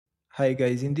Hi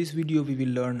guys, in this video we will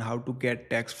learn how to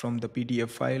get text from the PDF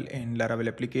file in Laravel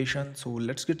application. So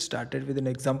let's get started with an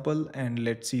example and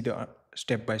let's see the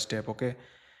step by step. Okay,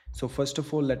 so first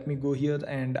of all let me go here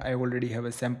and I already have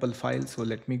a sample file, so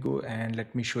let me go and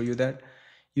let me show you that.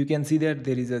 You can see that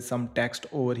there is some text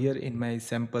over here in my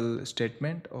sample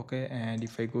statement. Okay, and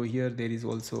if I go here there is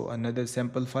also another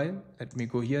sample file. Let me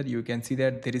go here, you can see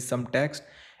that there is some text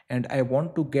and I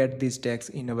want to get this text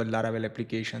in our Laravel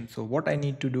application. So what I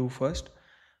need to do first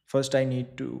I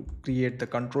need to create the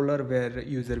controller where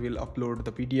user will upload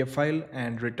the PDF file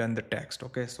and return the text.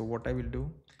 Okay, so what I will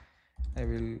do, I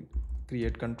will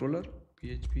create controller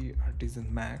PHP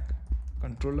artisan Mac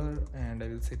controller and I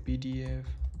will say PDF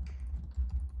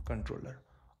controller.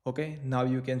 Okay, now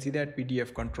you can see that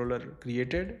PDF controller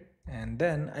created, and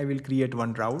then I will create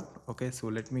one route. Okay, so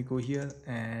let me go here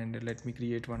and let me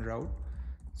create one route.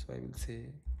 So I will say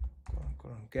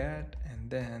colon get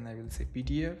and then I will say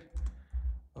PDF.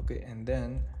 Okay, and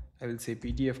then I will say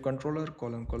PDF controller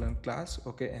colon class.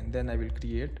 Okay, and then I will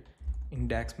create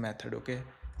index method. Okay,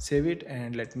 save it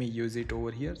and let me use it over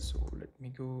here. So let me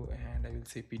go and I will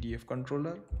say PDF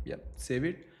controller. Yep, save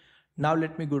it. Now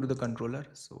let me go to the controller.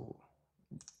 So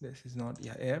this is not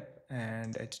app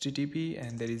and HTTP,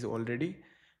 and there is already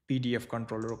PDF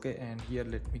controller. Okay, and here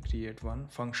let me create one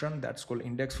function that's called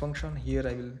index function. Here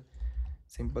I will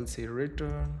simple say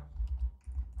return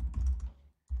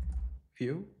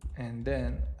view, and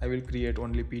then I will create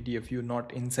only PDF view,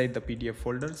 not inside the PDF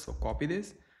folder. So copy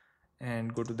this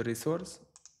and go to the resource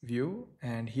view,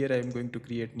 and here I am going to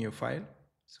create new file.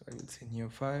 So I will say new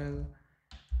file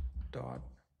dot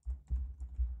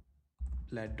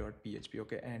let.php.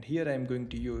 Okay, and here I am going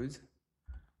to use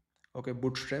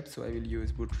bootstrap, so I will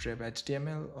use bootstrap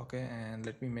HTML. Okay, and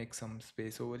let me make some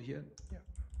space over here. Yeah,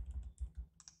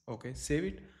 okay, save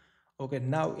it. Okay,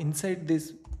 now inside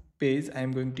this page I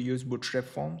am going to use bootstrap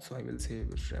form, so I will say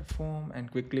bootstrap form, and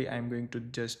quickly I am going to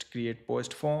just create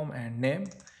post form and name.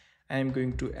 I am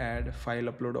going to add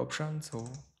file upload option, so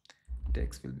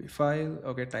text will be file.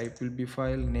 Okay, type will be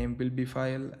file, name will be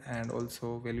file, and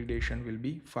also validation will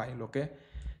be file. Okay,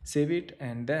 save it,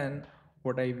 and then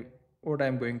what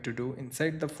I'm going to do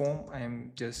inside the form, I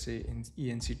am just say in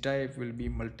enc type will be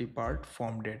multi-part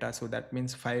form data, so that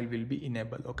means file will be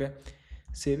enabled. Okay,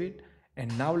 save it,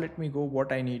 and now let me go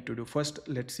what I need to do. First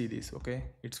let's see this. Okay,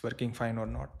 it's working fine or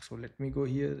not. So let me go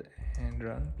here and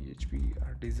run php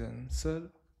artisan serve.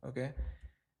 Okay,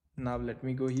 now let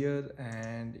me go here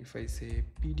and if I say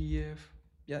PDF,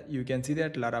 yeah, you can see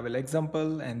that Laravel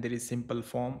example, and there is simple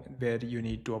form where you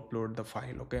need to upload the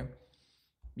file. Okay,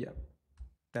 yeah,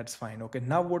 that's fine. Okay,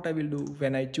 now what I will do,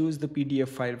 when I choose the PDF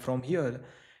file from here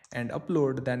and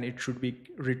upload, then it should be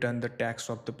return the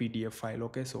text of the PDF file.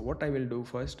 Okay, so what I will do,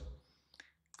 first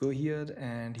go here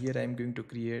and here I'm going to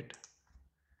create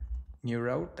new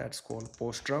route that's called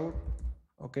post route.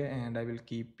 Okay, and I will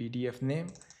keep PDF name,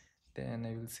 then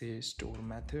I will say store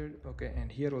method. Okay,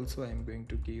 and here also I'm going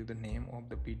to give the name of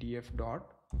the PDF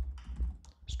dot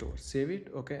store. Save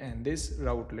it. Okay, and this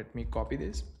route, let me copy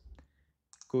this,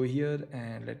 go here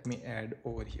and let me add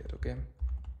over here. Okay,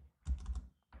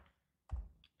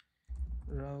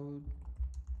 route,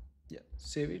 yeah,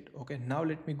 save it. Okay, now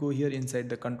let me go here inside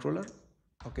the controller.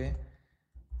 Okay,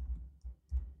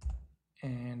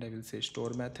 and I will say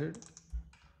store method,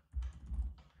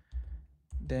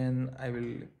 then I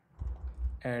will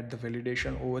add the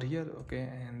validation over here. Okay,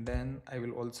 and then I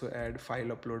will also add file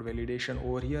upload validation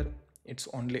over here. It's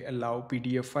only allow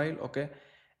PDF file. Okay,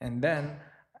 and then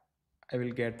I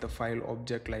will get the file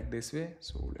object like this way.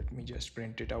 So let me just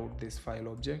print it out, this file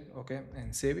object. Okay,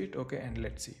 and save it. Okay, and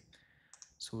let's see.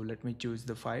 So let me choose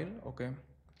the file. Okay,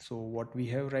 so what we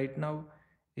have right now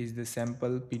is the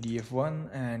sample PDF1,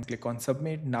 and click on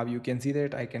submit. Now you can see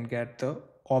that I can get the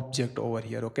object over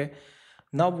here. Okay,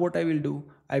 now what I will do,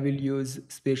 I will use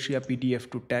Spatia PDF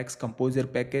to text composer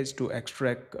package to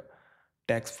extract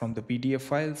text from the PDF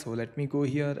file. So let me go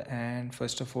here and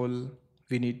first of all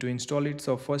we need to install it.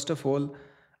 So first of all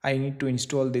I need to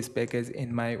install this package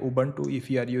in my Ubuntu. If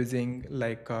you are using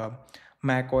like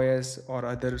Mac OS or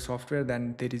other software,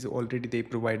 then there is already, they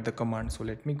provide the command. So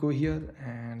let me go here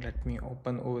and let me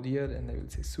open over here and I will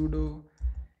say sudo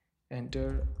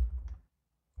enter,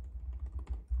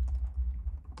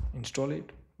 install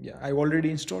it. Yeah, I already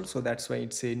installed, so that's why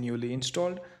it's a newly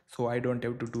installed, so I don't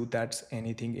have to do that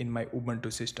anything in my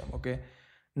Ubuntu system. Okay,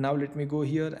 now let me go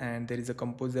here and there is a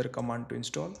composer command to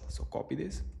install, so copy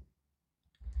this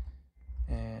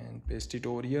and paste it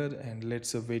over here and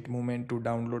let's wait a moment to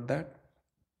download that.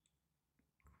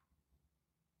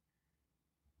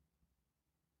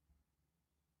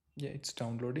 Yeah, it's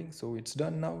downloading, so it's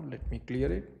done. Now let me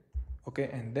clear it. Okay,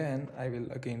 and then I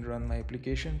will again run my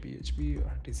application PHP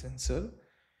artisan shell,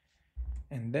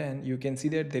 and then you can see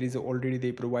that there is already,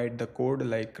 they provide the code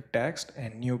like text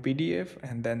and new PDF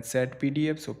and then set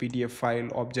PDF. So PDF file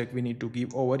object we need to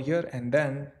give over here, and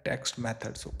then text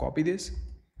method. So copy this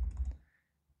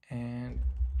and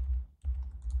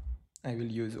I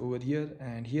will use over here,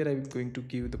 and here I'm going to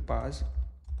give the pass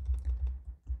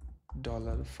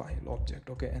dollar file object.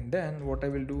 Okay, and then what I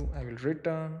will do, I will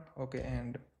return, okay,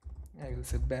 and I will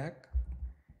say back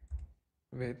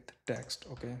with text.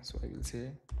 Okay, so I will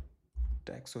say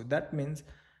text. So that means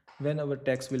when our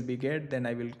text will be get, then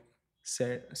I will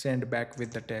send back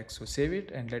with the text. So save it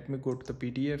and let me go to the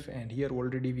PDF, and here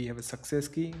already we have a success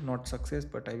key, not success,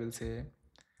 but I will say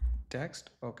text.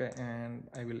 Okay, and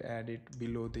I will add it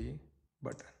below the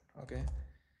button. Okay,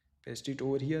 paste it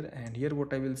over here, and here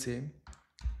what I will say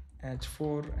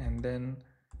h4, and then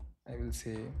I will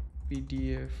say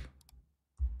PDF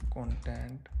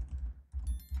content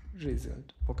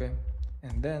result. Okay,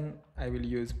 and then I will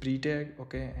use pre-tag.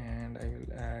 Okay, and I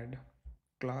will add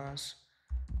class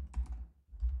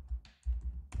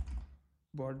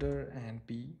border and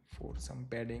p for some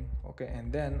padding. Okay,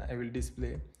 and then I will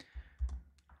display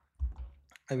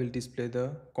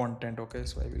the content. Okay,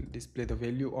 so I will display the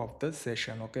value of the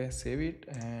session. Okay, save it,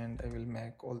 and I will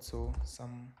make also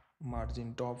some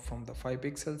margin top from the 5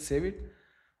 pixels. Save it.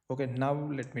 Okay, now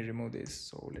let me remove this.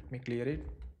 So let me clear it,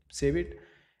 save it,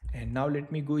 and now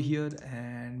let me go here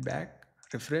and back,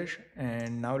 refresh,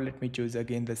 and now let me choose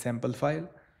again the sample file.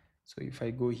 So if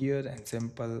I go here and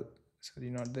sample,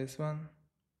 sorry, not this one,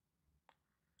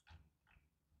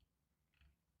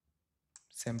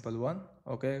 sample one.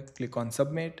 Okay, click on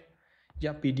submit.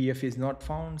 Yeah, PDF is not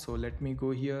found, so let me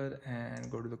go here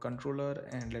and go to the controller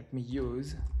and let me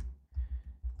use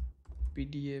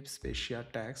PDF spatial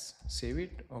tags, save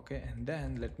it. Okay, and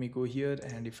then let me go here,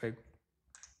 and if I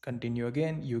continue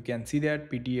again, you can see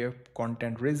that PDF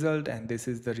content result, and this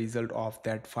is the result of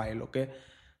that file. Okay,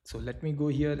 so let me go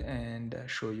here and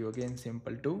show you again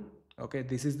simple too. Okay,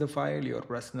 this is the file, your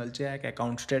personal check,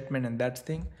 account statement, and that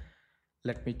thing.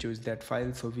 Let me choose that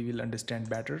file so we will understand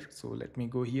better. So let me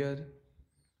go here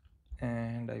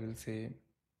and I will say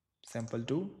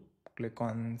sample2, click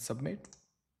on submit.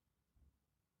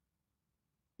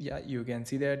 Yeah, you can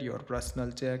see that your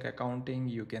personal check, accounting,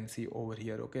 you can see over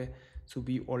here. Okay, so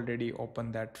we already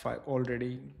opened that file,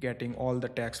 already getting all the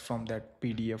text from that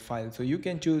PDF file. So you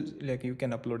can choose, like you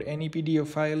can upload any PDF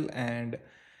file and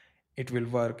it will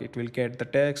work, it will get the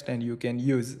text, and you can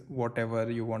use whatever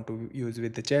you want to use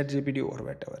with the chat GPT or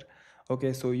whatever.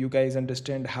 Okay, so you guys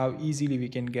understand how easily we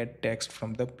can get text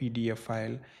from the PDF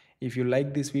file. If you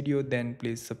like this video, then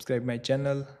please subscribe my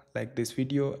channel, like this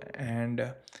video,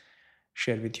 and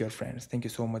share with your friends. Thank you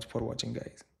so much for watching,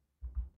 guys.